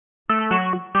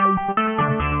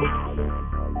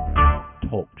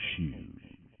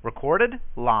Recorded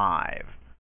live.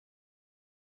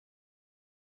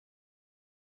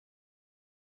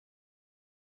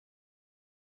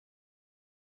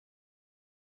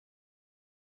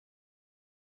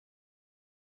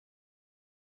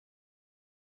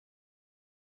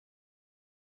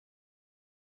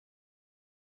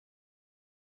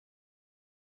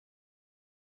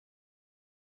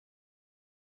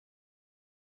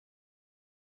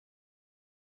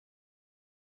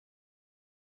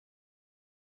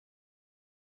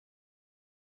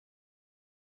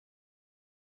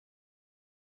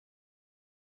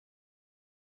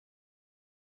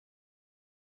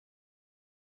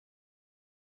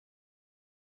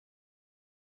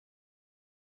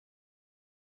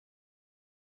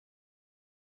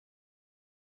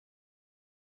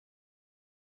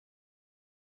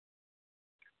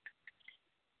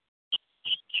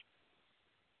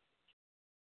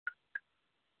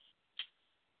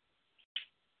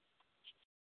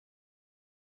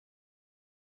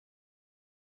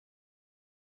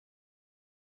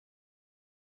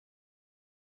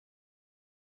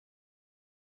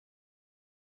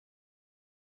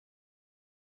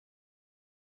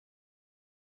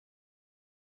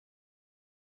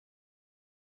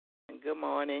 Good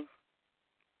morning.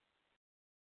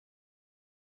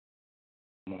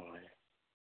 Morning.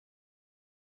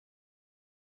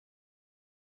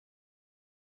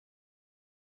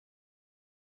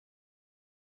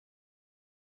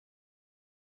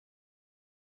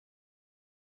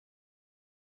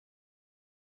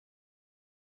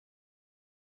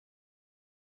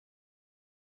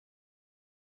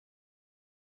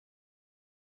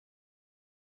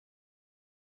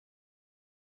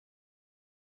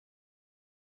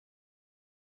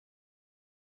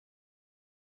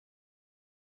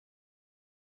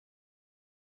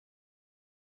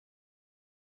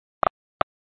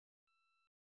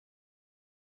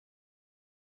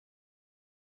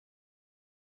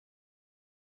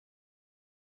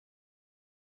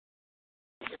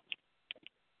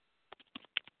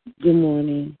 Good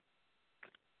morning.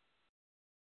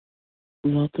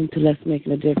 Welcome to Let's Make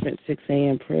a Difference 6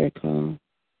 a.m. prayer call.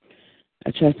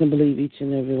 I trust and believe each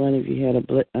and every one of you had a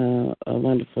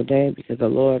wonderful day because the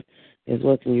Lord is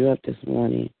waking you up this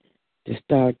morning to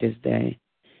start this day.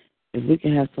 If we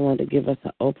can have someone to give us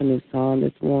an opening song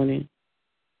this morning.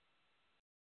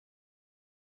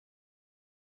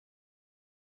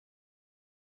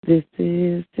 This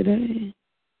is today.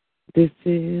 This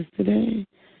is today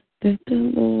that the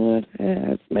Lord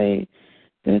has made.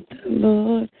 That the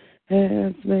Lord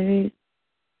has made.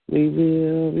 We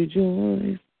will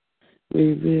rejoice.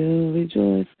 We will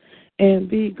rejoice and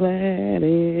be glad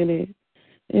in it.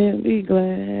 And be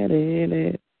glad in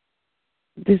it.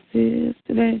 This is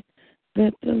the day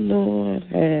that the Lord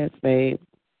has made.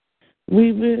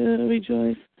 We will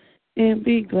rejoice and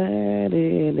be glad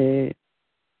in it.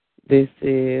 This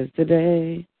is the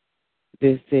day.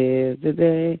 This is the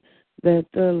day that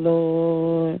the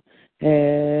Lord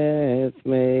has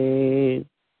made.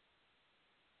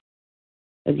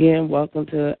 Again, welcome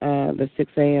to the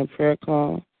 6 a.m. prayer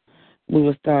call. We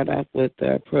will start off with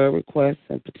prayer requests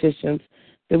and petitions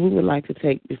that we would like to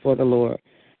take before the Lord.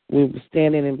 We were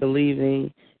standing and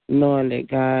believing, knowing that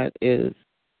God is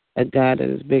a God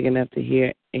that is big enough to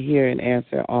hear and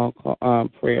answer all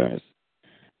prayers.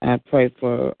 I pray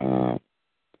for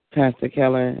Pastor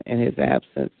Keller in his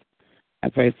absence. I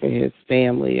pray for his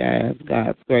family. I ask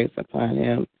God's grace upon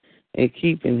him and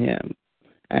keeping him.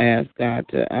 I ask God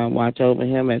to watch over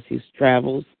him as he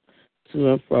travels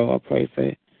to and fro. I pray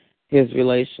for his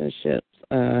relationships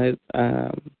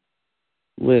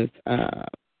with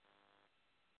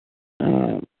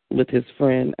his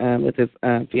friend, with his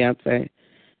fiance.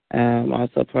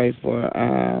 Also pray for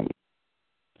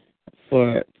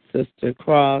Sister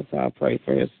Cross. I pray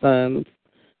for his sons.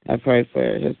 I pray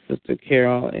for his sister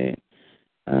Carol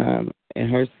and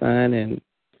her son, and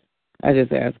I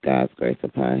just ask God's grace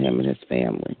upon him and his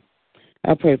family.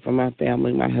 I pray for my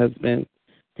family, my husband.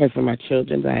 Pray for my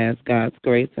children. I ask God's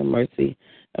grace and mercy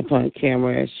upon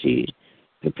Cameron as she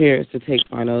prepares to take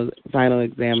final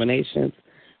examinations.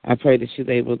 I pray that she's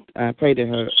able. I pray to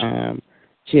her.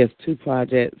 She has 2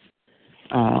 projects.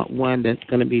 One that's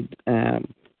going to be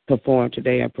performed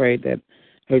today. I pray that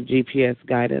her GPS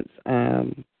guidance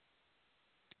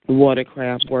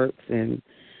watercraft works and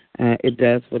it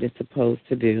does what it's supposed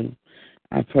to do.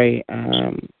 I pray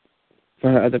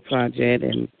for her other project,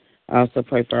 and I also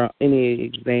pray for any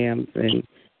exams and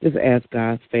just ask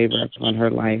God's favor upon her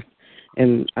life.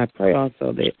 And I pray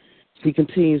also that she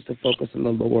continues to focus on the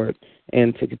Lord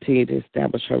and to continue to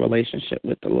establish her relationship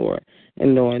with the Lord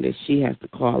and knowing that she has to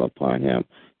call upon him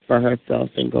for herself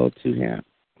and go to him.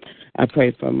 I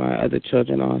pray for my other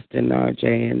children, Austin,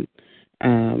 RJ,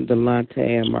 and Delonte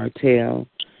and Martell.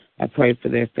 I pray for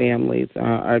their families,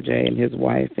 RJ and his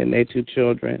wife and their two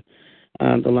children,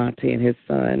 Delonte and his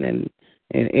son, and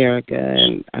Erica,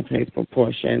 and I pray for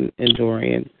Portia and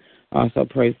Dorian. I also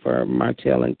pray for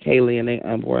Martell and Kaylee and their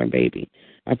unborn baby.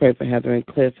 I pray for Heather and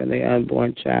Cliff and their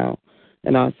unborn child,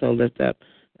 and also lift up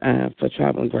for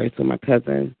traveling grace with my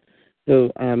cousin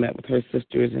who met with her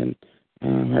sisters and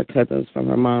her cousins from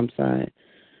her mom's side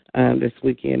this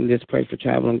weekend. Just pray for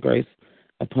traveling grace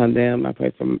upon them. I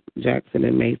pray for Jackson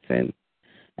and Mason.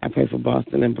 I pray for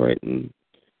Boston and Britain.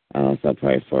 I also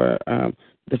pray for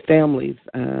the families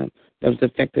that was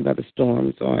affected by the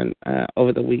storms on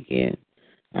over the weekend.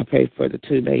 I pray for the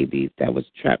two babies that was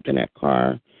trapped in that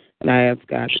car, and I ask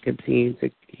God to continue to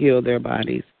heal their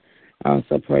bodies. I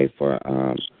also pray for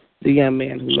the young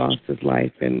man who lost his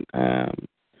life in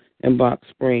Box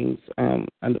Springs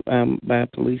by a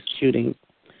police shooting.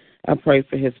 I pray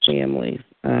for his family.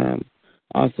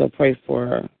 Also pray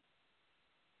for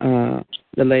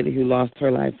the lady who lost her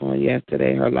life on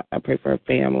yesterday. I pray for her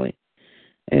family.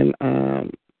 And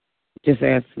just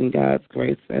asking God's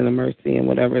grace and mercy and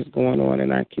whatever is going on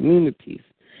in our communities.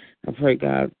 I pray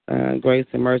God's grace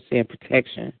and mercy and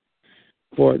protection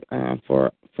for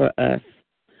us.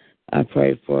 I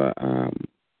pray for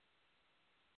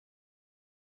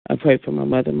my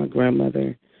mother, my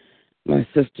grandmother, my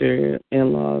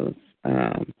sister-in-laws,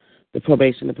 the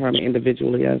probation department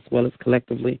individually as well as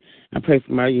collectively. I pray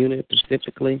for my unit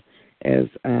specifically as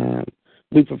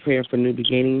we prepare for new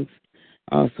beginnings.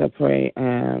 I also pray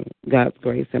God's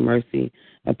grace and mercy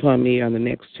upon me on the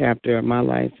next chapter of my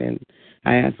life, and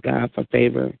I ask God for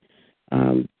favor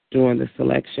during the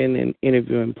selection and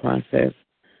interviewing process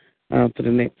for the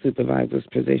next supervisor's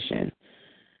position.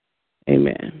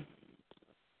 Amen.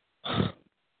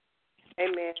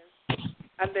 Amen.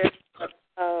 I lift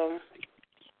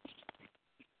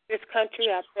this country,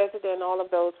 our president, all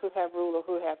of those who have rule or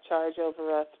who have charge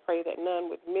over us. Pray that none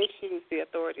would misuse the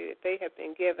authority that they have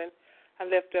been given. I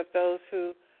lift up those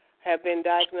who have been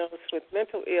diagnosed with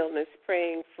mental illness,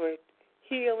 praying for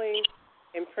healing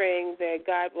and praying that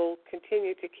God will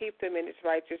continue to keep them in his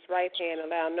righteous right hand,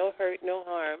 allow no hurt, no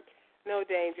harm, no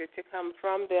danger to come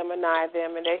from them or nigh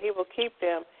them, and that he will keep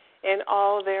them in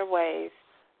all their ways.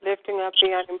 Lifting up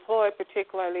the unemployed,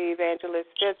 particularly Evangelist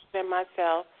Fitz and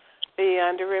myself, the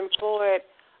underemployed,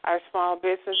 our small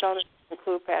business owners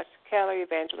include Pastor Kelly,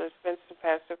 Evangelist Vincent,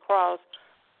 Pastor Cross,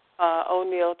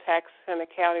 O'Neill Tax and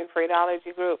Accounting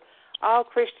Freightology Group, all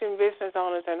Christian business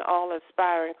owners and all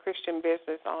aspiring Christian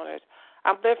business owners.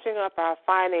 I'm lifting up our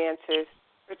finances,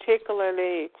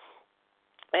 particularly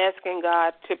asking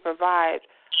God to provide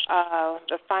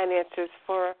the finances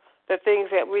for the things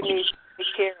that we need to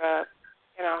take care of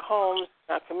in our homes,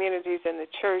 in our communities, in the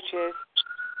churches,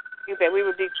 that we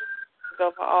would be good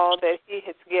over all that he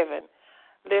has given.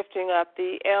 Lifting up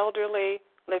the elderly,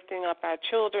 lifting up our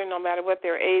children, no matter what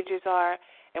their ages are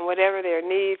and whatever their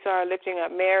needs are, lifting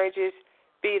up marriages,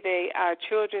 be they our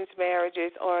children's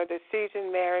marriages or the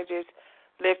seasoned marriages,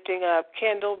 lifting up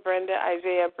Kendall, Brenda,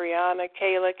 Isaiah, Brianna,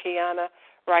 Kayla, Kiana,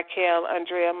 Raquel,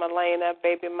 Andrea, Malena,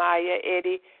 Baby Maya,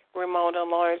 Eddie, Ramona,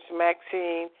 Lawrence,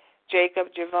 Maxine, Jacob,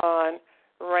 Javon,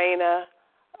 Raina,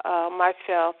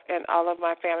 myself, and all of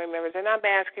my family members. And I'm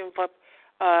asking for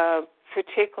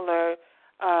particular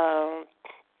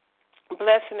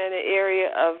blessing in the area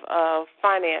of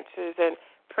finances and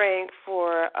praying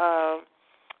for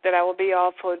that I will be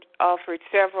offered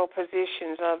several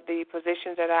positions of the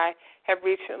positions that I have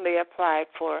recently applied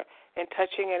for, and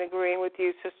touching and agreeing with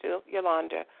you, Sister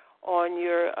Yolanda, on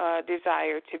your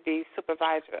desire to be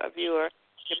supervisor of your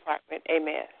department.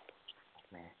 Amen.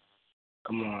 Amen.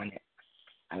 Good morning.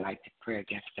 I'd like to pray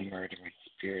against the murdering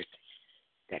spirit,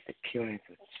 that the killings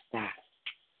would stop.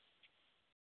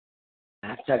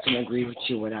 I touch and agree with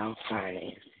you with our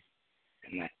finances.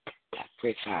 And I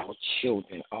pray for our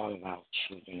children, all of our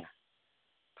children. I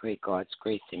pray God's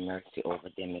grace and mercy over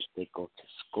them as they go to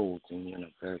schools and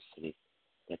universities,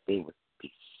 that they would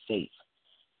be safe.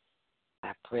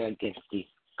 I pray against these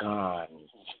guns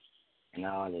and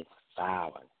all this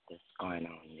violence that's going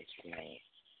on in this land.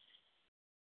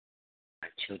 Our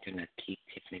children are Keith,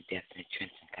 Tiffany, Destiny,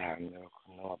 Trenton, Kyra,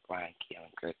 Miracle, Noah, Brian,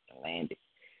 Keelan, Kirsten, Landon,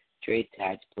 Trey,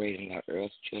 Taj, Braden, our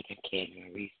Earl's children, Candy,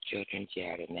 Marie's children,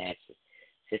 Jared, and Ashley,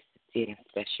 Sister Tina,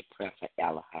 special prayer for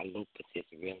Ella. Her lupus is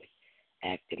really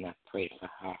acting. I pray for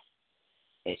her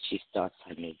as she starts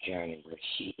her new journey where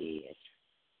she is.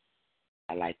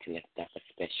 I'd like to lift up a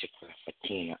special prayer for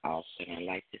Tina also, and I'd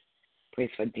like to pray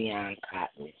for Deion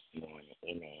Cotton this morning.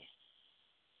 Amen.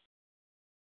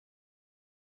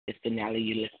 Sister Nellie,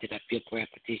 you lifted up your prayer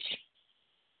petition.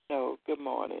 Oh, good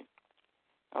morning.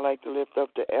 I'd like to lift up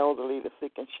the elderly, the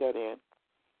sick and shut in.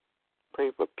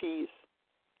 Pray for peace,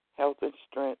 health and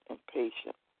strength, and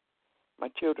patience. My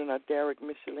children are Derek,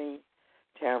 Micheline,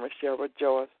 Tamara, Shara,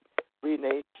 Joyce,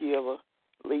 Renee, Sheila,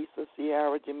 Lisa,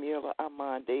 Sierra, Jamila,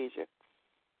 Armand, Deja,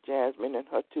 Jasmine and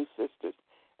her two sisters,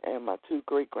 and my two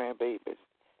great-grandbabies,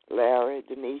 Larry,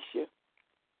 Denisha,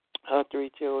 her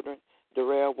three children,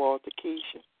 Darrell, Walter,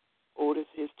 Keisha, Otis,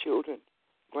 his children,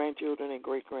 grandchildren, and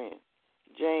great-grand,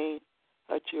 Jane,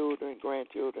 her children,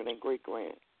 grandchildren, and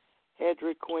great-grand,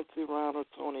 Hedrick, Quincy, Ronald,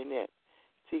 Tony, Nett,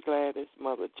 T. Gladys,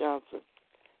 Mother Johnson,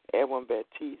 Edwin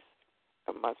Baptiste,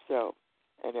 and myself,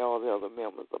 and all the other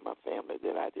members of my family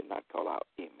that I did not call out.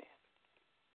 Amen.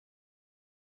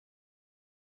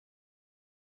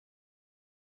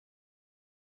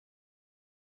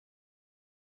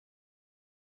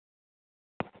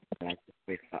 I'd like to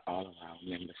pray for all of our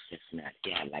members that's not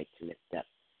here. I'd like to lift up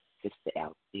Sister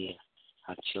Althea.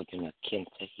 Her children are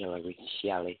Kenta, Hillary,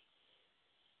 Shelley,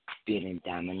 Ben and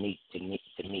Dominique,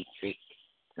 Dimitri,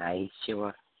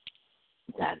 Naishua,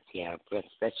 Dante. Pray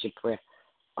special prayer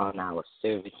on our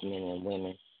servicemen and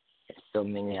women. There's so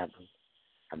many of them,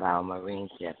 of our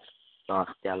Marines that have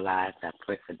lost their lives. I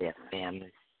pray for their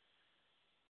families.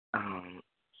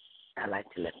 I'd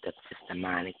like to lift up Sister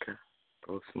Monica,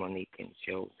 Bruce, Monique, and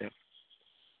Joseph,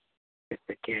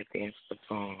 Sister Kathy and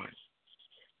Stephane,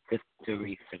 Sister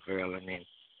Teresa Verlin,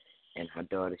 and her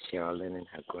daughter Sherilyn, and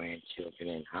her grandchildren,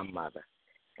 and her mother,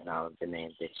 and all of the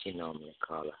names that she normally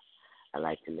calls her. I'd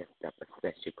like to lift up a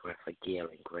special prayer for Gail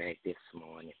and Greg this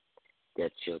morning. Their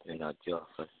children are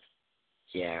Joyful,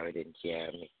 Jared, and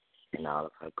Jeremy, and all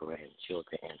of her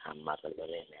grandchildren, and her mother,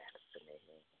 Lillian Addison.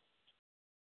 Amen.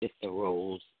 Sister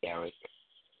Rose, Eric,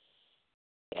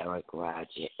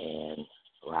 Roger, and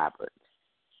Robert.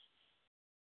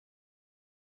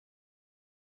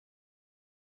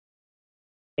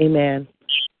 Amen.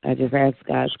 I just ask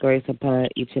God's grace upon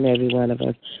each and every one of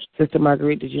us. Sister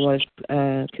Marguerite, did you want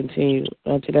to continue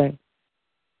on today?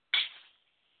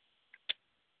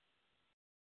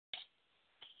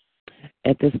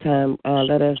 At this time,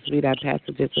 let us read our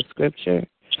passages of Scripture.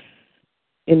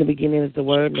 In the beginning is the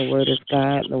Word, and the Word is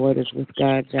God, and the Word is with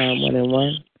God, John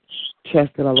 1:1.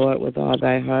 Trust in the Lord with all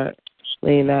thy heart.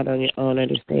 Lean not on your own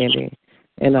understanding.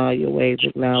 In all your ways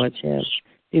acknowledge him.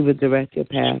 He will direct your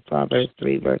path. Proverbs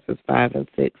 3, verses 5 and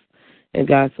 6. And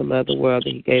God so loved the world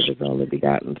that he gave his only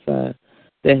begotten Son,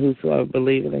 that whosoever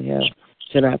believeth in him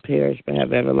shall not perish but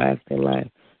have everlasting life.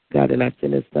 God did not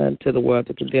send his Son to the world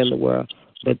to condemn the world,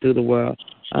 but through the world,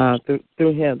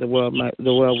 through him, the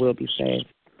world will be saved.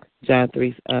 John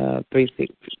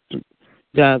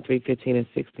 3:15 and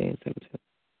 16,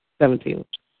 17.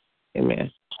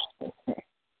 Amen.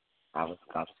 I was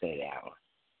going to say that one.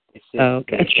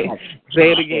 Okay.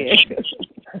 Say it again.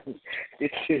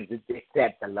 This is the day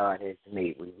that the Lord has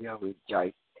made. We will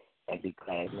rejoice and be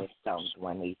glad in it. Psalms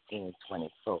 118 and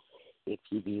 24. If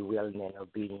you be willing and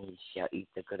obedient, you shall eat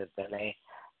the good of the land.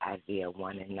 Isaiah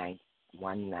 1 and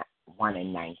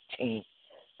 19.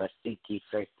 But seek ye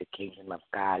first the kingdom of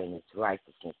God and his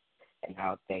righteousness, and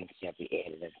all things shall be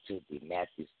added unto thee.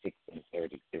 Matthew 6 and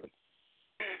 33.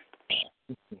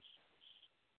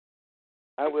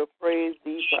 I will praise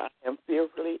thee, for I am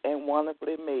fearfully and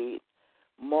wonderfully made.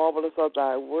 Marvelous are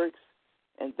thy works,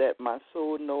 and that my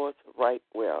soul knoweth right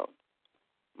well.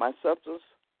 My substance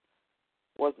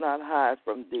was not hid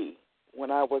from thee, when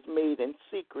I was made in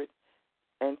secret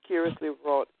and curiously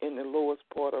wrought in the lowest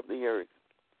part of the earth.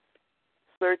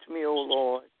 Search me, O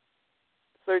Lord.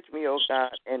 Search me, O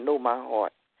God, and know my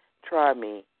heart. Try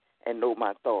me and know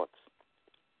my thoughts.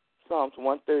 Psalms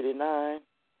 139,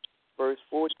 verse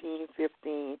 14,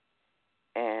 15,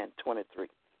 and 23.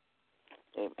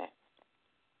 Amen.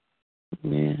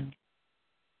 Amen.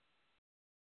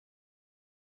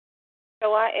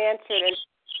 So I answered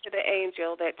to the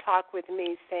angel that talked with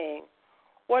me, saying,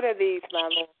 What are these, my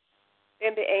Lord?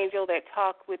 Then the angel that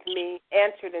talked with me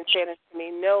answered and said unto me,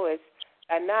 Knowest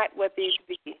thou not what these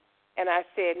be? And I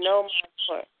said, No, my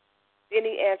Lord. Then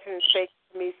he answered and spake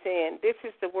to me, saying, This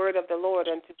is the word of the Lord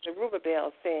unto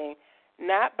Zerubbabel, saying,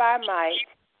 Not by might,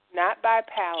 not by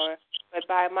power, but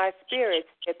by my spirit,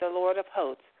 saith the Lord of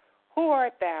hosts. Who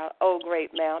art thou, O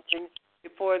great mountain?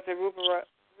 Before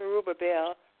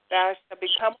Zerubbabel thou shalt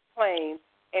become a plain,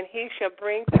 and he shall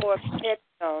bring forth the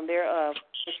headstone thereof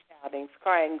with shoutings,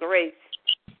 crying, Grace,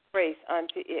 grace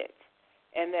unto it.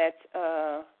 And that's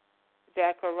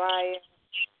Zechariah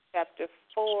chapter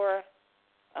 4,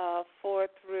 4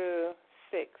 through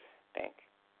 6, I think.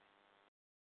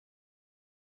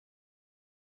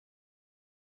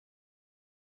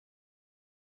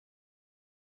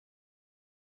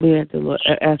 We ask the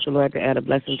Lord to add a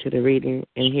blessing to the reading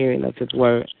and hearing of His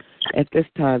word. At this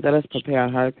time, let us prepare our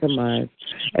hearts and minds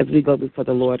as we go before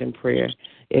the Lord in prayer.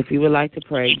 If you would like to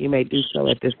pray, you may do so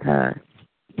at this time.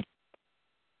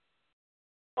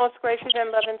 Most gracious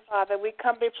and loving Father, we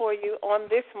come before you on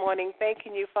this morning,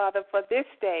 thanking you, Father, for this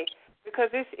day, because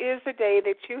this is the day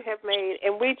that you have made,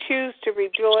 and we choose to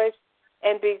rejoice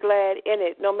and be glad in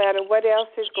it, no matter what else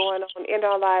is going on in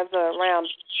our lives or around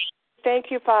us.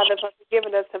 Thank you, Father, for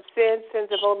forgiving us of sins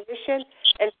of omission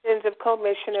and sins of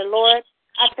commission. And, Lord,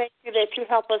 I thank you that you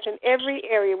help us in every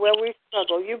area where we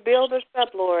struggle. You build us up,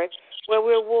 Lord, where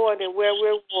we're worn and where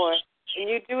we're worn. And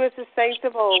you do as the saints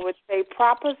of old would say,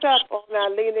 prop us up on our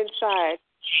leaning side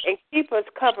and keep us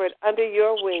covered under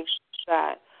your wings,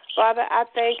 God. Father, I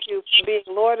thank you for being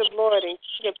Lord of Lords and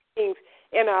King of Kings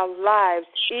in our lives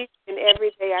each and every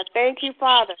day. I thank you,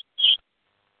 Father,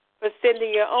 for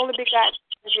sending your only begotten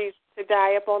Jesus to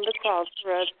die upon the cross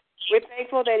for us. We're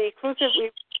thankful that he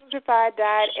crucified,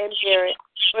 died, and buried.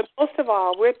 But most of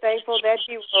all, we're thankful that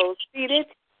he rose seated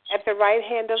at the right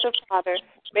hand of the Father,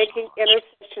 making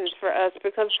intercessions for us,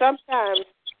 because sometimes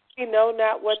we know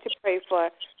not what to pray for.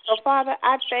 So, Father,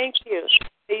 I thank you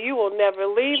that you will never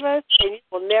leave us and you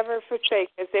will never forsake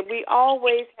us, that we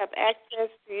always have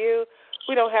access to you.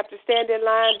 We don't have to stand in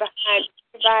line behind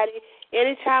anybody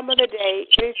any time of the day,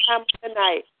 any time of the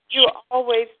night. You are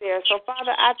always there. So,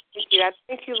 Father, I thank you. I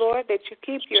thank you, Lord, that you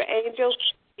keep your angels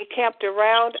encamped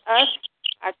around us,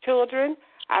 our children,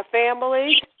 our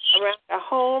families, around our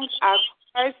homes, our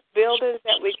cars, buildings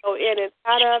that we go in and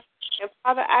out of. And,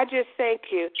 Father, I just thank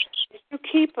you that you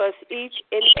keep us each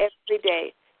and every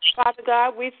day. Father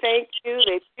God, we thank you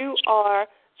that you are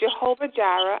Jehovah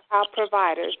Jireh, our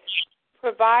provider.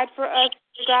 Provide for us,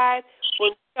 God,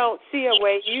 when we don't see a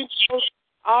way. You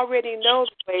already know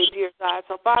the way, dear God.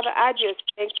 So, Father, I just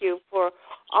thank you for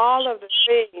all of the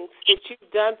things that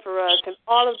you've done for us and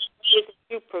all of the things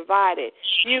that you've provided.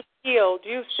 You've healed,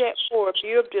 you've set forth,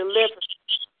 you've delivered,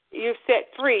 you've set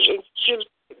free, and you've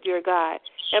delivered, dear God.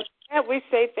 And for that, we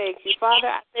say thank you. Father,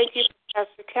 I thank you for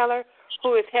Pastor Keller,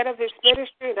 who is head of this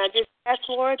ministry, and I just ask,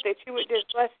 Lord, that you would just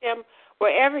bless him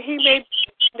wherever he may be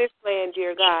in this land,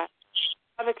 dear God.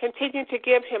 Father, continue to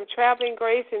give him traveling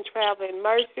grace and traveling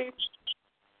mercy.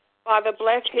 Father,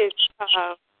 bless his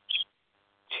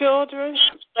children,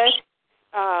 bless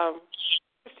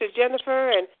Sister Jennifer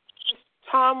and Sister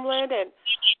Tomlin and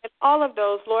all of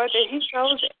those, Lord, that he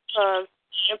knows and loves.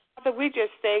 And, Father, we just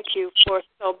thank you for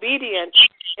his obedience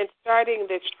in starting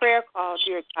this prayer call,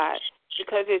 dear God,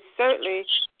 because it certainly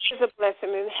is a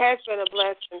blessing and has been a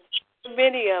blessing to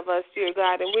many of us, dear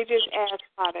God. And we just ask,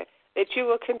 Father, that you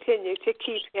will continue to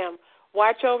keep him,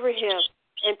 watch over him,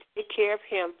 and take care of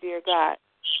him, dear God.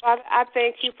 Father, I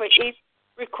thank you for each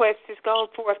request that's gone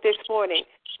forth this morning.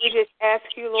 We just ask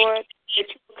you, Lord, that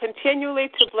you will continually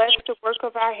to bless the work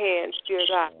of our hands, dear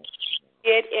God,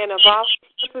 get in a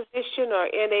volunteer position or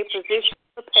in a position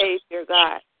for pay, dear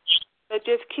God. But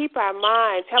just keep our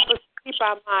minds, help us keep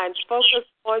our minds focused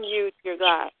on you, dear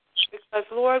God. Because,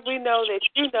 Lord, we know that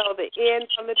you know the end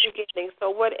from the beginning. So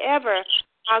whatever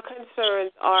our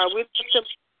concerns are, we lift them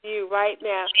to you right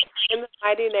now in the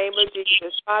mighty name of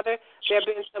Jesus. Father, there have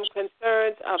been some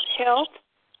concerns of health.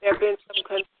 There have been some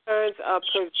concerns of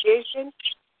provision.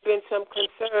 There have been some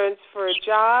concerns for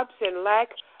jobs and lack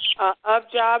of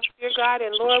jobs, dear God.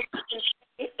 And, Lord, we can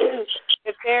say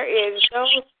that there is no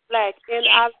lack in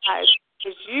our lives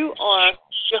because you are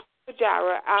Jehovah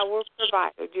Jireh, our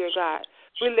provider, dear God.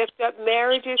 We lift up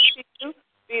marriages to you,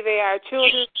 be they our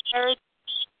children's marriage,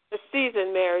 the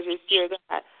seasoned marriages, dear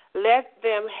God. Let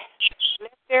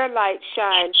their light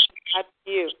shine to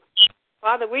you.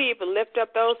 Father, we even lift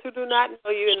up those who do not know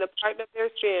you and the pardon of their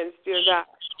sins, dear God.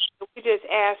 We just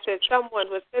ask that someone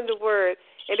would send a word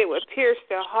and it would pierce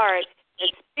their heart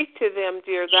and speak to them,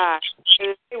 dear God, and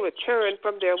that they would turn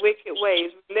from their wicked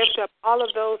ways. We lift up all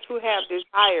of those who have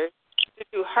desires to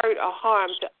do hurt or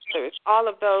harm to others, all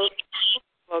of those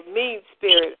who have a mean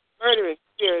spirit, a murdering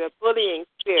spirit, a bullying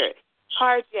spirit,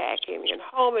 carjacking and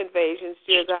home invasions,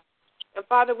 dear God. And,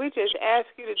 Father, we just ask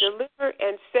you to deliver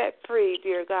and set free,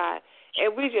 dear God.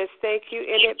 And we just thank you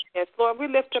in advance. Lord, we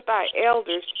lift up our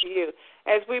elders to you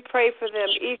as we pray for them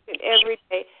each and every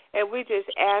day. And we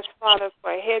just ask, Father,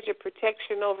 for a hedge of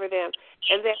protection over them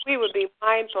and that we would be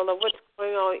mindful of what's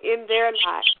going on in their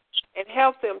lives and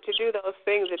help them to do those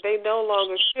things that they no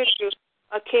longer should do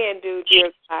or can do,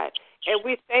 dear God. And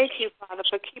we thank you, Father,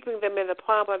 for keeping them in the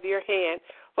palm of your hand.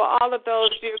 For all of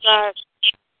those, dear God,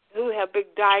 who have been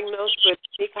diagnosed with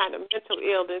any kind of mental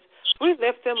illness, we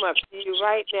lift them up to you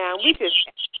right now. We just,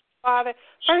 Father,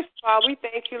 first of all, we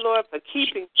thank you, Lord, for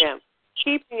keeping them.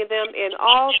 keeping them in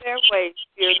all their ways,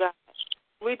 dear God.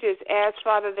 We just ask,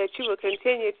 Father, that you will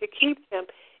continue to keep them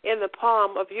in the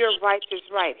palm of your righteous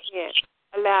right hand.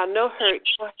 Allow no hurt,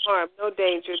 no harm, no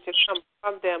danger to come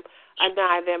from them,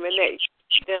 anigh them, and that you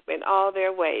keep them in all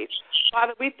their ways.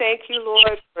 Father, we thank you,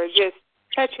 Lord, for just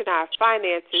touching our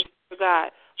finances, dear God.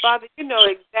 Father, you know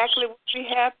exactly what we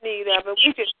have need of, and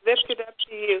we just lift it up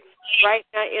to you right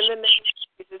now in the name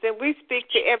of Jesus. And we speak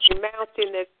to every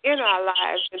mountain that's in our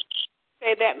lives and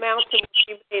say that mountain will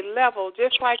be made level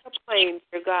just like a plain,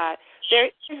 dear God. There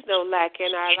is no lack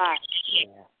in our lives.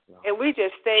 And we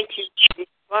just thank you for the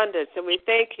abundance, and we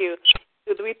thank you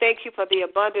for the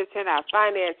abundance in our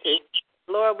finances.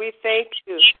 Lord, we thank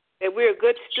you that we're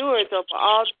good stewards over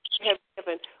all that you have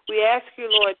given. We ask you,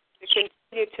 Lord, to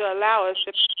continue to allow us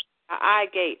to be our eye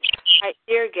gate, our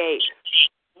ear gate,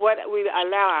 what we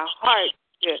allow our heart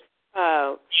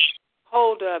to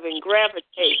hold of and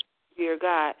gravitate, dear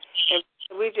God.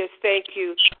 And we just thank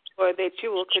you, Lord, that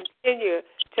you will continue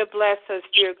to bless us,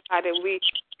 dear God, and we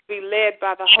be led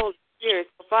by the Holy Spirit.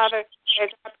 So, Father, as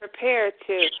I prepare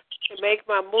to make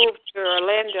my move to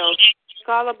Orlando, make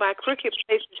all of my crooked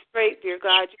places straight, dear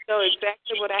God. You know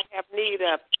exactly what I have need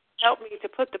of. Help me to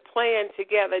put the plan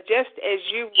together just as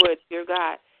you would, dear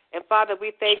God. And, Father,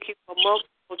 we thank you for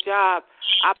multiple job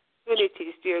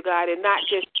opportunities, dear God, and not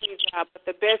just any job, but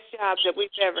the best jobs that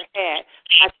we've ever had.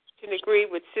 I touch and agree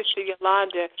with Sister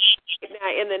Yolanda right now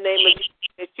in the name of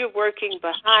Jesus that you're working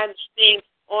behind the scenes,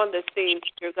 on the scenes,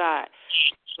 dear God,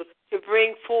 to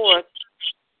bring forth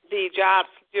the jobs,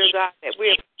 dear God, that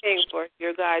we're praying for,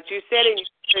 dear God. You said in your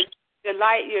word,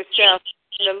 delight yourself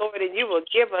in the Lord, and you will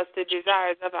give us the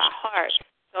desires of our heart.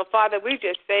 So, Father, we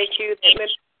just thank you that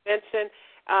Mr. Benson,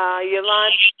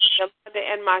 Yolanda,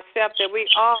 and myself, that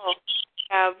we all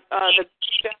have the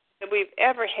best job that we've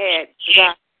ever had,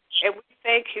 God. And we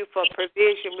thank you for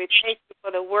provision. We thank you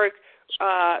for the work,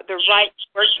 the right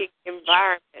working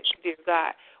environment, dear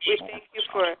God. We thank you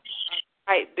for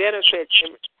right benefits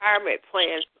and retirement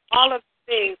plans, all of the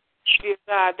things, dear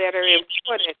God, that are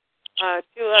important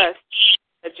to us,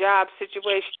 the job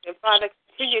situation. And, Father,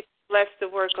 continue to bless the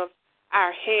work of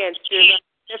our hands, dear God.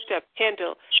 Lift up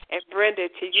Kendall and Brenda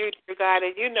to you, dear God,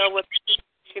 and you know what the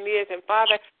situation is. And,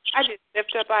 Father, I just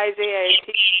lift up Isaiah, and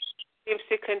he seems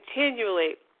to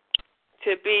continually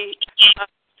to be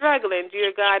struggling, dear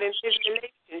God, in his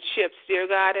relationships, dear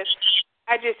God. And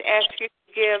I just ask you to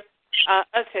give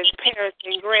us as parents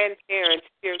and grandparents,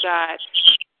 dear God,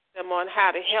 them on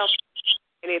how to help.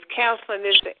 And if counseling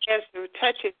is the answer,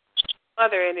 touch his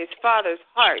mother and his father's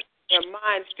heart, their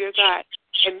minds, dear God,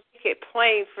 and make it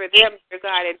plain for them, dear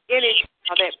God, and any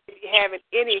child that may be having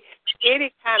any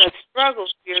kind of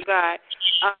struggles, dear God.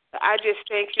 I just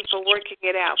thank you for working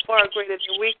it out far greater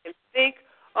than we can think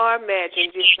or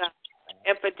imagine, dear God.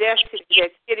 And for Destiny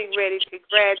that's getting ready to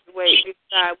graduate, dear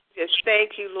God, we just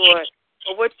thank you, Lord,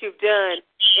 for what you've done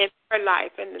in her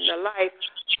life and in the life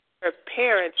of her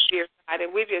parents, dear God.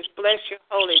 And we just bless your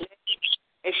holy name.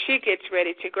 And she gets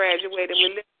ready to graduate, and we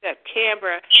lift up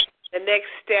Canberra, the next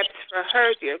steps for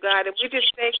her, dear God. And we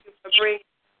just thank you for bringing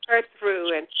her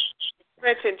through and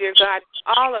strengthen, dear God,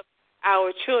 all of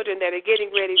our children that are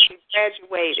getting ready to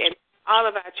graduate and all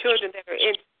of our children that are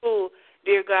in school,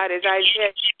 dear God, as I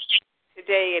said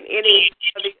today, and any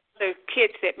of the other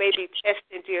kids that may be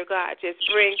testing, dear God, just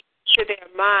bring to their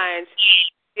minds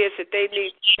this that they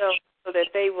need to know so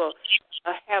that they will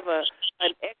have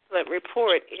an excellent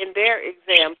report in their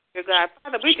exams, dear God.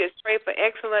 Father, we just pray for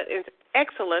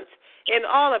excellence in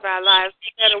all of our lives,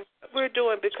 no matter what we're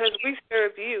doing, because we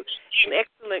serve you, an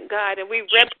excellent God, and we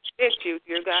represent you,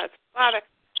 dear God. So, Father,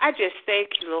 I just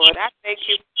thank you, Lord. I thank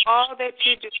you for all that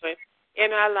you're doing in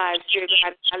our lives, dear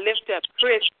God. I lift up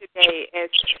Chris today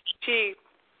as she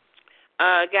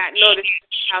got notice that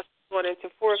the house was going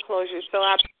into foreclosure. So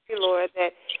I pray, Lord,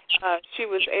 that she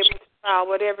was able to file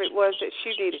whatever it was that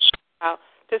she needed to file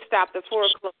to stop the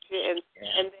foreclosure,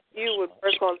 and that you would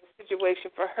work on the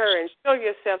situation for her and show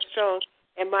yourself strong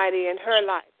and mighty in her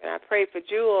life. And I pray for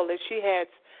Jewel as she had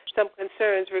some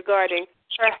concerns regarding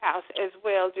her house as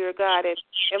well, dear God. And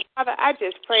Father, I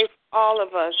just pray for all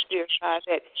of us, dear God,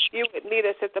 that you would meet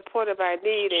us at the point of our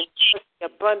need and give us the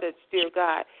abundance, dear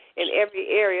God, in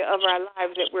every area of our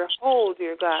lives, that we're whole,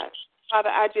 dear God. Father,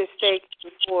 I just thank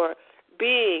you for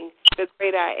being the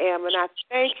great I am, and I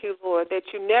thank you, Lord, that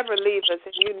you never leave us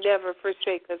and you never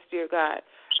forsake us, dear God.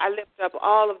 I lift up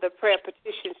all of the prayer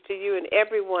petitions to you and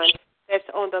everyone that's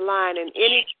on the line and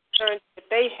any concerns that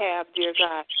they have, dear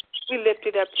God. We lift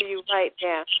it up to you right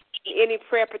now. any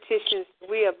prayer petitions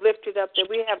we have lifted up that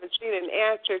we haven't seen an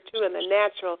answer to in the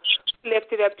natural, we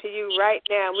lift it up to you right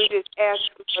now. We just ask,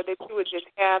 Lord, that you would just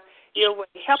have your way.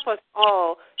 Help us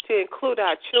all to include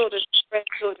our children and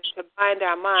grandchildren to bind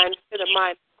our minds to the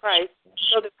mind of Christ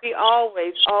so that we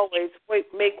always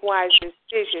make wise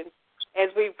decisions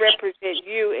as we represent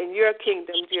you and your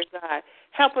kingdom, dear God.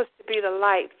 Help us to be the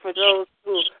light for those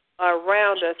who are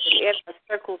around us and in our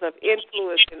circles of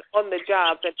influence and on the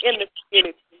jobs and in the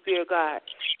community, dear God.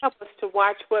 Help us to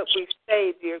watch what we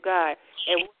say, dear God,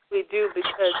 and what we do,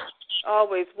 because you're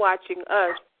always watching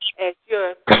us as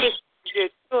your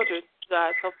children,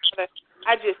 God. So, Father,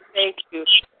 I just thank you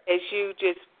as you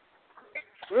just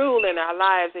rule in our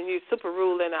lives and you super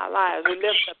rule in our lives. We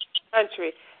lift up the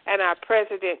country and our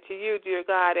president to you, dear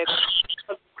God, and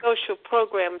the social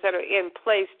programs that are in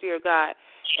place, dear God.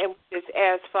 And we just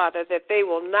ask, Father, that they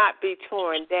will not be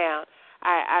torn down.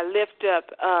 I lift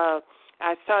up,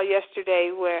 I saw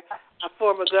yesterday where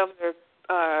former Governor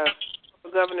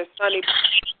Sonny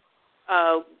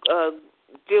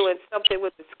doing something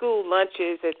with the school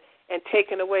lunches and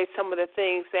taking away some of the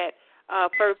things that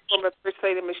former First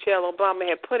Lady Michelle Obama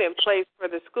had put in place for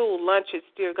the school lunches,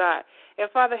 dear God. And,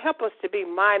 Father, help us to be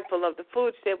mindful of the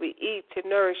foods that we eat to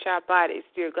nourish our bodies,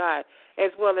 dear God,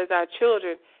 as well as our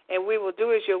children. And we will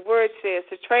do as your word says,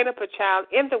 to train up a child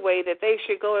in the way that they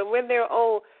should go. And when they're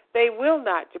old, they will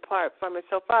not depart from it.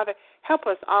 So, Father, help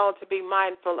us all to be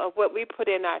mindful of what we put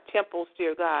in our temples,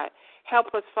 dear God.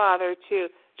 Help us, Father, to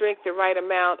drink the right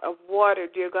amount of water,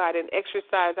 dear God, and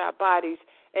exercise our bodies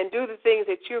and do the things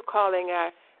that you're calling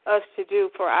us to do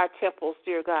for our temples,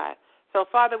 dear God. So,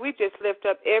 Father, we just lift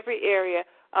up every area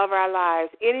of our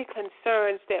lives. Any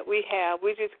concerns that we have,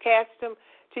 we just cast them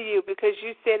to you, because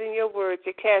you said in your word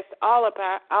to cast all of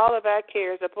our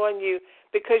cares upon you,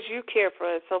 because you care for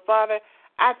us. So, Father,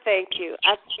 I thank you.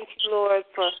 I thank you, Lord,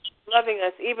 for loving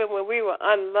us even when we were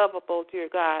unlovable, dear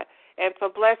God, and for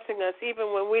blessing us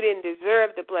even when we didn't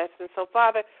deserve the blessing. So,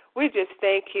 Father, we just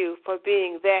thank you for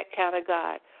being that kind of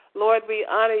God. Lord, we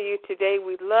honor you today.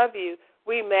 We love you.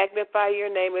 We magnify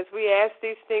your name as we ask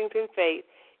these things in faith.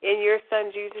 In your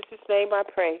Son, Jesus' name, I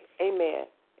pray. Amen.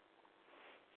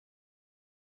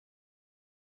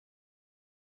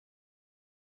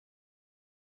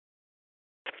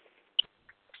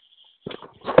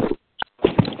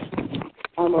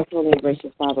 Our most holy and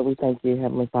gracious Father, we thank you,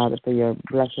 Heavenly Father, for your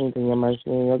blessings and your mercy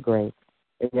and your grace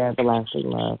and your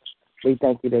everlasting love. We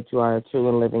thank you that you are a true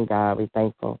and living God. We're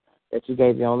thankful that you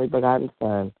gave your only begotten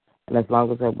Son, and as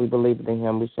long as we believe in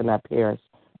him, we shall not perish,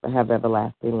 but have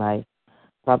everlasting life.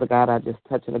 Father God, I just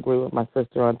touch and agree with my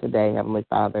sister on today, Heavenly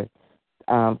Father.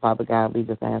 Father God, we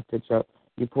just ask that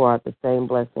you pour out the same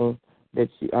blessing that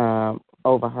you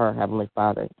over her, Heavenly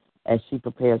Father, as she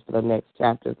prepares for the next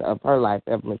chapters of her life,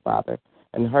 Heavenly Father,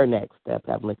 and her next step,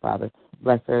 Heavenly Father.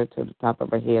 Bless her to the top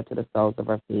of her head, to the soles of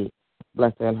her feet.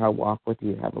 Bless her in her walk with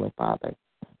you, Heavenly Father.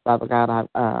 Father God,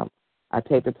 I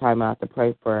take the time out to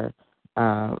pray for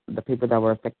the people that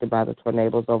were affected by the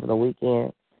tornadoes over the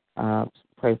weekend.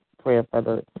 Pray for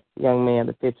the young man,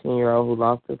 the 15-year-old who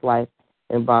lost his life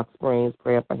in Box Springs.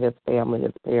 Pray for his family,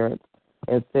 his parents,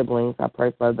 and siblings. I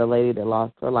pray for the lady that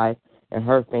lost her life and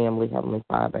her family, Heavenly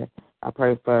Father. I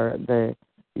pray for the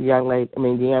young man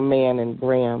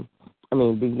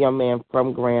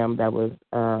from Graham that was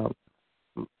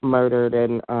murdered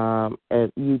at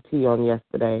UT on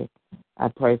yesterday. I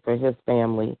pray for his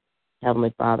family,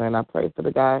 Heavenly Father, and I pray for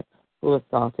the guy who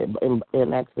assaulted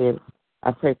and actually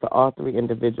I pray for all three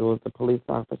individuals, the police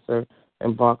officer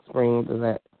in Box Springs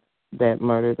that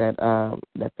murdered that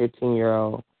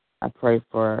 15-year-old. I pray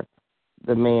for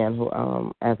the man who,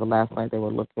 as of last night, they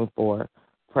were looking for.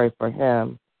 Pray for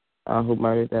him who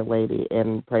murdered that lady,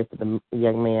 and pray for the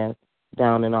young man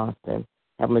down in Austin.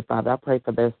 Heavenly Father, I pray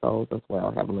for their souls as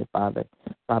well, Heavenly Father.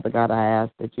 Father God, I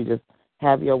ask that you just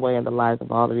have your way in the lives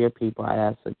of all of your people. I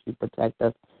ask that you protect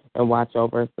us and watch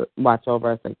over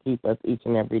us and keep us each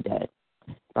and every day.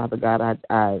 Father God,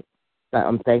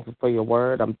 I'm thankful for your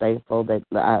word. I'm thankful that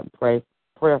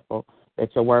prayerful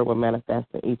that your word will manifest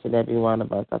in each and every one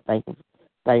of us. I'm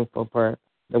thankful for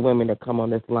the women that come on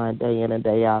this line day in and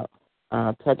day out,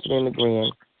 touching and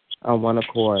agreeing on one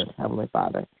accord, Heavenly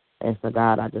Father. And so,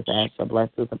 God, I just ask your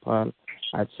blessings upon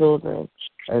our children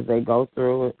as they go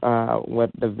through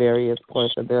with the various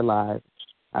points of their lives.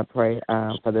 I pray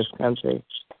for this country,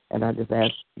 and I just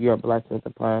ask your blessings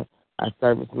upon our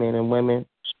servicemen and women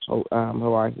who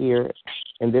are here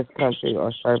in this country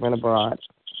or serving abroad.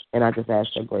 And I just ask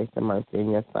your grace and mercy in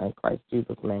your Son, Christ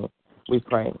Jesus' name. We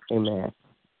pray. Amen.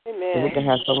 Amen. And we can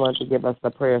have someone to give us the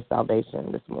prayer of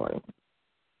salvation this morning.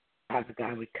 Father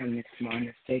God, we come this morning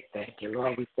to say thank you.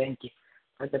 Lord, we thank you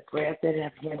for the prayers that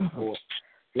have went forth.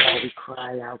 Lord, we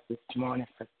cry out this morning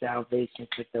for salvation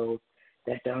for those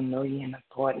that don't know you and the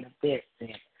pardon of their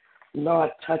sin.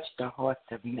 Lord, touch the hearts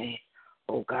of men.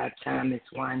 Oh, God, time is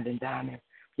winding down, and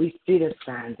we see the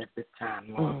signs of the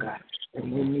time, Lord God,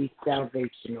 and we need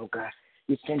salvation, oh, God.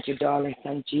 You sent your darling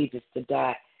son Jesus to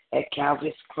die at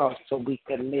Calvary's cross so we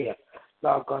could live.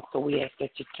 Lord God, so we ask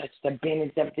that you touch the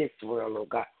bennets of this world, oh,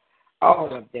 God,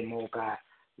 all of them, oh, God.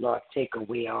 Lord, take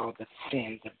away all the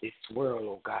sins of this world,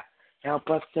 oh, God. Help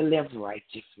us to live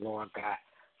righteous, Lord God.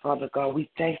 Father God, we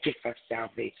thank you for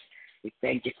salvation. We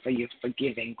thank you for your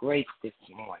forgiving grace this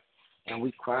morning. And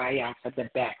we cry out for the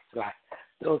backslide,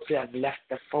 those who have left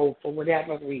the fold for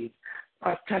whatever reason.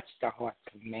 Lord, touch the hearts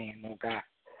of man, oh God.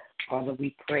 Father,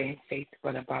 we pray in faith,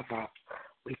 but above all,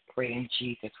 we pray in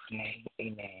Jesus' name.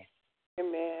 Amen.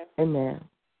 Amen. Amen.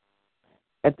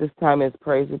 At this time is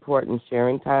praise report and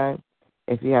sharing time.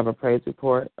 If you have a praise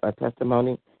report or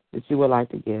testimony that you would like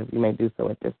to give, you may do so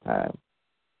at this time.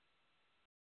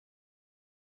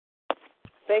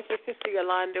 Thank you, Sister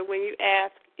Yolanda. When you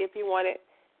asked if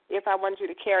I wanted you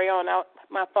to carry on,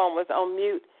 my phone was on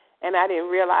mute, and I didn't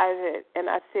realize it. And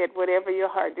I said, "Whatever your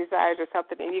heart desires," or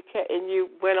something, and you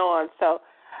went on. So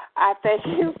I thank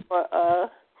you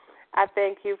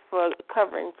for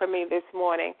covering for me this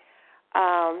morning.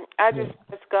 I just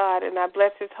bless God, and I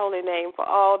bless His holy name for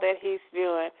all that He's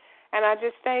doing, and I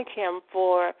just thank Him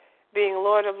for being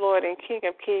Lord of Lords and King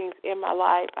of Kings in my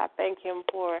life. I thank Him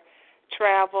for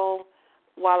travel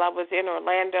while I was in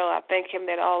Orlando. I thank Him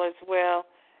that all is well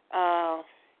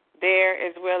there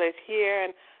as well as here,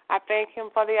 and I thank Him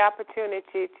for the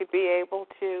opportunity to be able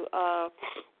to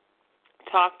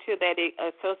talk to that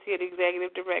Associate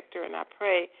Executive Director, and I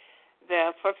pray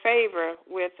for favor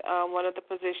with one of the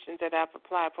positions that I've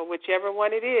applied for, whichever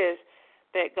one it is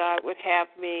that God would have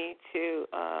me to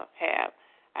have.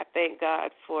 I thank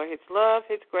God for His love,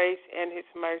 His grace, and His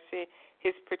mercy,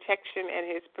 His protection,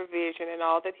 and His provision, and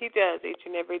all that He does each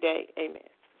and every day. Amen.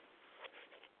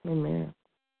 Amen.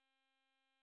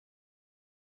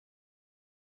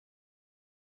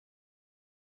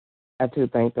 I too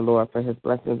thank the Lord for His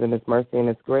blessings and His mercy and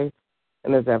His grace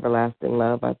and His everlasting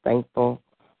love. I'm thankful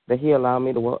that He allowed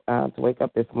me to wake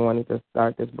up this morning to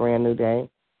start this brand new day.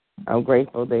 I'm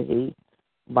grateful that He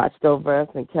watched over us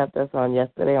and kept us on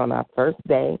yesterday on our first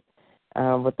day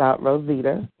without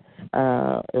Rosita.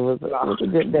 It was a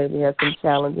good day. We had some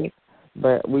challenges,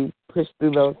 but we pushed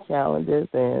through those challenges,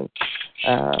 and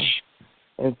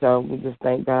so we just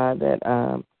thank God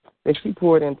that she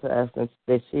poured into us and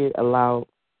that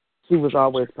she was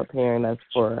always preparing us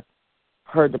for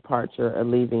her departure or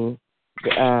leaving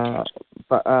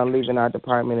our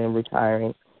department and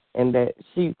retiring, and that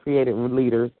she created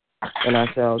leaders in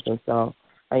ourselves. And so,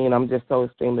 I'm just so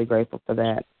extremely grateful for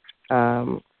that.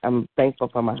 I'm thankful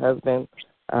for my husband.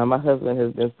 My husband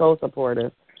has been so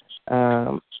supportive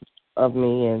of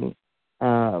me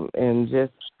and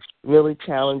just really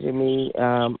challenging me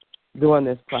during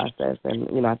this process.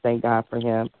 And, I thank God for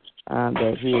him,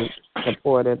 that he is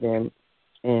supportive and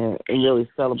really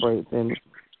celebrates and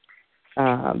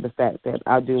the fact that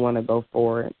I do want to go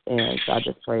forward. And so I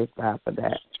just praise God for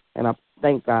that. And I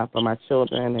thank God for my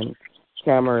children and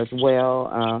Cameron as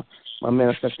well. My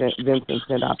minister Vincent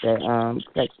sent out that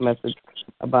text message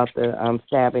about the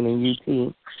stabbing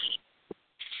in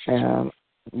UT.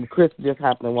 Chris just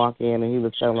happened to walk in, and he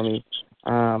was telling me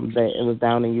that it was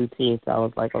down in UT. So I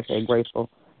was like, okay, grateful.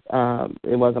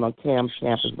 It wasn't on Cam's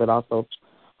campus, but also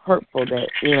hurtful that,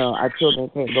 our children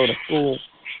can't go to school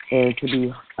and to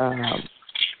be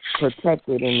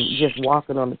protected and just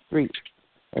walking on the streets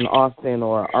in Austin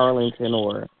or Arlington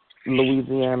or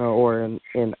Louisiana or in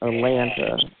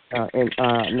Atlanta, in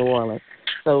New Orleans.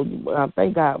 So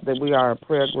thank God that we are a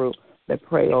prayer group that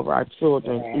pray over our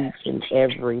children each and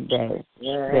every day,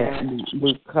 that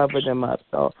we cover them up.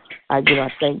 So I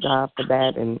thank God for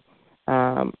that, and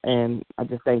I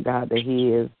just thank God that He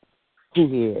is who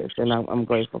He is, and I'm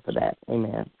grateful for that.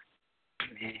 Amen.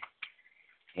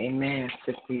 Amen,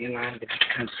 Sister Yolanda,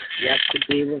 because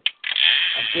yesterday when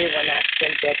I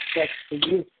sent that text to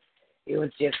you, it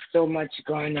was just so much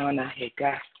going on. I had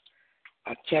got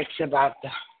a text about the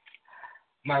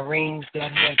Marines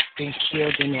that had been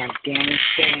killed in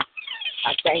Afghanistan.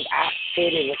 I think I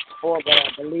said it was 4, but I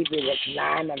believe it was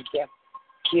 9 of them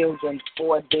killed in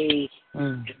 4 days.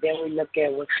 And then we look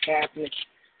at what's happening,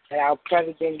 that our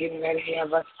president getting ready to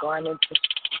have us going into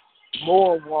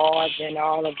more wars and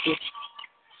all of this.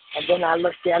 And then I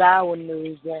looked at our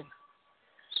news, and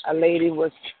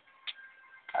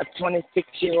a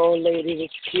 26-year-old lady was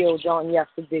killed on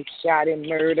yesterday, shot and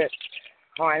murdered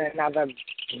on another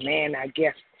man, I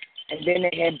guess. And then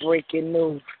they had breaking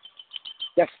news.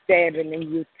 The stabbing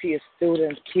in UT, a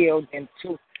student killed and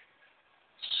two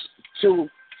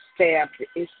stabbed.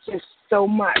 It's just so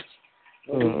much.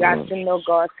 We got to know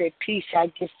God said, peace I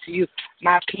give to you,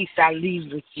 my peace I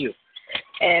leave with you.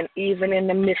 And even in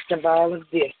the midst of all of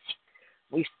this,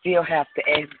 we still have to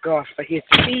ask God for his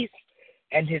peace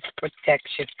and his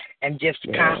protection and just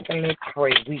constantly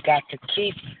pray. We got to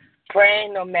keep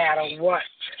praying no matter what.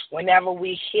 Whenever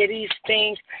we hear these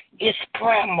things, it's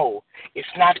prayer mode. It's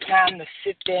not time to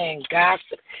sit there and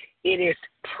gossip. It is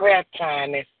prayer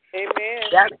time. Amen.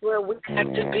 That's where we got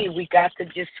to be. We got to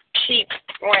just keep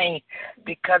praying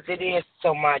because it is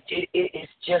so much.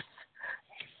 It's just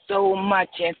so much.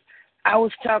 And I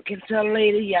was talking to a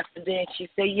lady yesterday, and she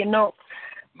said,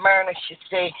 Myrna, she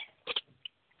said,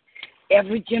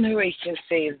 every generation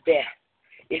says that.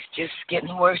 It's just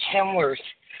getting worse and worse.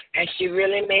 And she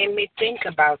really made me think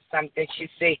about something. She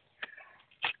said,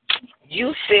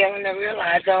 you failing to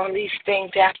realize all these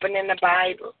things happen in the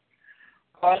Bible.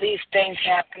 All these things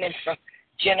happening from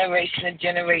generation to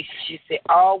generation. She said,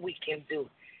 all we can do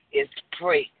is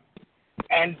pray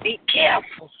and be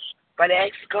careful, but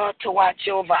ask God to watch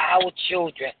over our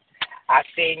children. I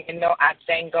said, I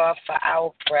thank God for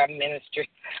our prayer ministry.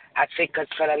 I said, because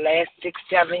for the last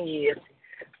 6-7 years,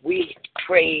 we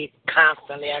prayed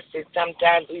constantly. I said,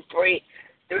 sometimes we pray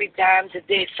 3 times a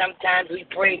day. Sometimes we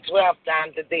pray 12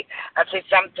 times a day. I said,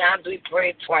 sometimes we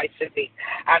pray twice a day.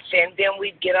 I said, and then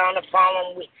we'd get on the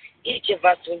phone and each of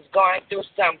us was going through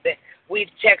something.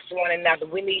 We'd text one another.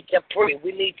 We need to pray.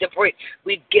 We need to pray.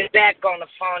 We'd get back on the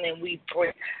phone and we'd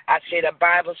pray. I said, the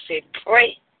Bible said,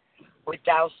 pray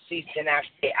without ceasing. I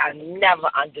said, I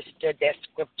never understood that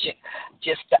scripture.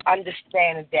 Just to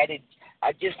understand that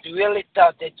I just really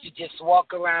thought that you just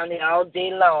walk around there all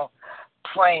day long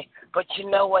praying. But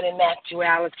you know what, in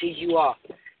actuality you are,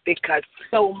 because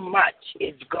so much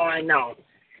is going on.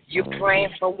 You're praying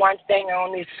for one thing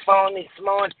on this phone this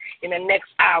morning, in the next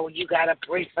hour you got to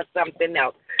pray for something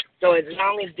else. So as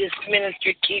long as this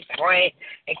ministry keep praying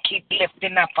and keep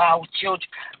lifting up our children,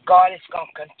 God is going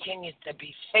to continue to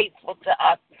be faithful to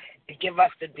us and give us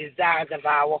the desires of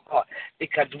our heart,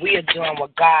 because we are doing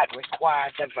what God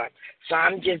requires of us. So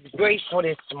I'm just grateful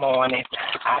this morning.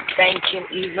 I thank him,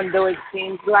 even though it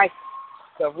seems like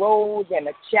the roads and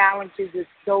the challenges is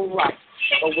so rough.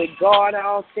 But with God,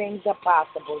 all things are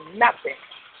possible. Nothing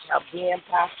shall be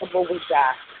impossible with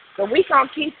God. So we're going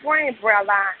to keep praying,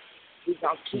 brother. We're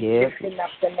going to keep lifting up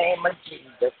the name of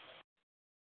Jesus.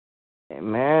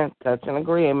 Amen. Touch and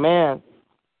agree. Amen.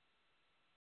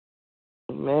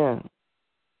 Amen.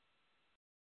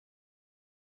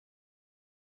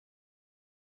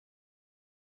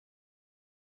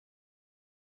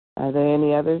 Are there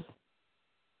any others?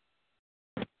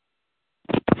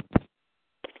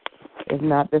 If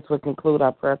not, this will conclude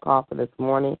our prayer call for this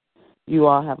morning. You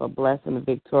all have a blessed and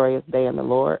victorious day in the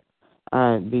Lord.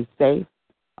 Be safe.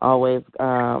 Always,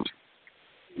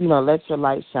 let your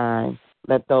light shine.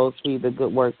 Let those see the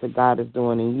good works that God is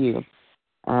doing in you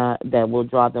that will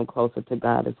draw them closer to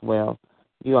God as well.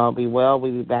 You all be well.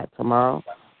 We'll be back tomorrow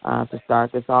to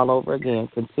start this all over again.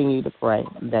 Continue to pray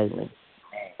daily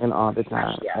and all the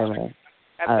time. Amen.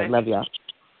 Love y'all.